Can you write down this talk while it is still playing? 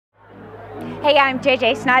Hey, I'm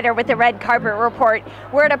JJ Snyder with the Red Carpet Report.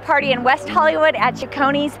 We're at a party in West Hollywood at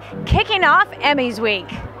Cecconi's, kicking off Emmys Week.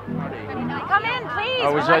 Come in, please.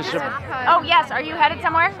 Oh, yes. Are you headed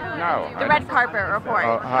somewhere? No. The Red Carpet Report.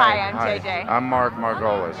 Hi, I'm JJ. I'm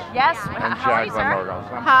Margolis. Yes. And How are you, sir?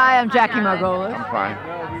 Margolis. Hi, I'm Jackie Margolis. I'm fine.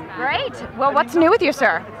 Great. Well, what's new with you,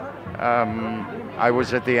 sir? I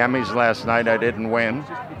was at the Emmys last night. I didn't win.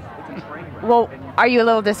 Well, are you a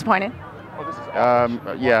little disappointed?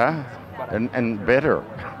 Yeah, and bitter.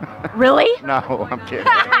 Really? No, I'm kidding.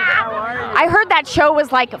 I heard that show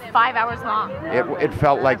was like 5 hours long. It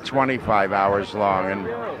felt like 25 hours long,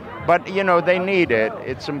 but you know they need it.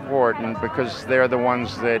 It's important because they're the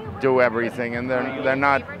ones that do everything, and they're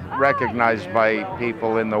not recognized by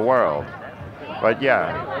people in the world. But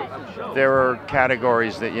yeah, there are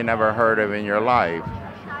categories that you never heard of in your life.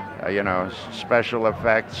 You know, special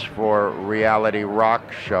effects for reality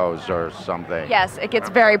rock shows or something. Yes, it gets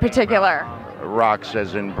very particular. Rocks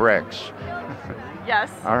as in bricks.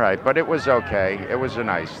 Yes. All right, but it was okay. It was a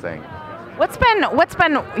nice thing. What's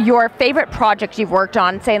been your favorite project you've worked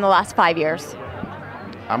on, say, in the last 5 years?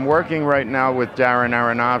 I'm working right now with Darren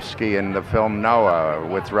Aronofsky in the film Noah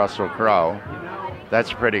with Russell Crowe.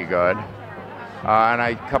 That's pretty good. And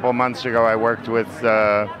a couple months ago, I worked with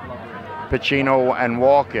Pacino and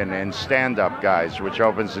Walken in Stand Up Guys, which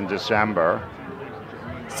opens in December.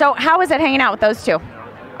 So how is it hanging out with those two?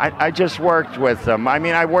 I just worked with them. I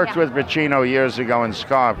mean, I worked with Pacino years ago in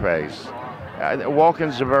Scarface.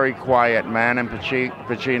 Walken's a very quiet man, and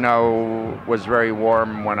Pacino was very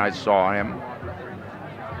warm when I saw him.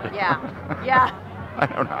 Yeah. I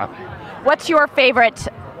don't know. What's your favorite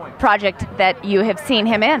project that you have seen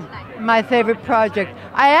him in? My favorite project.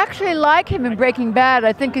 I actually like him in Breaking Bad.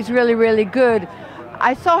 I think he's really, really good.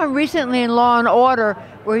 I saw him recently in Law and Order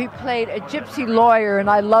where he played a gypsy lawyer, and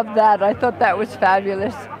I loved that. I thought that was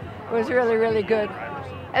fabulous. It was really, really good.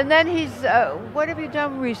 And then he's, what have you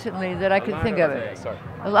done recently that I can think of it?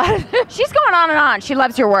 A lot of She's going on and on. She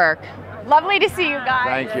loves your work. Lovely to see you guys.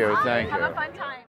 Thank you. Have a fun time.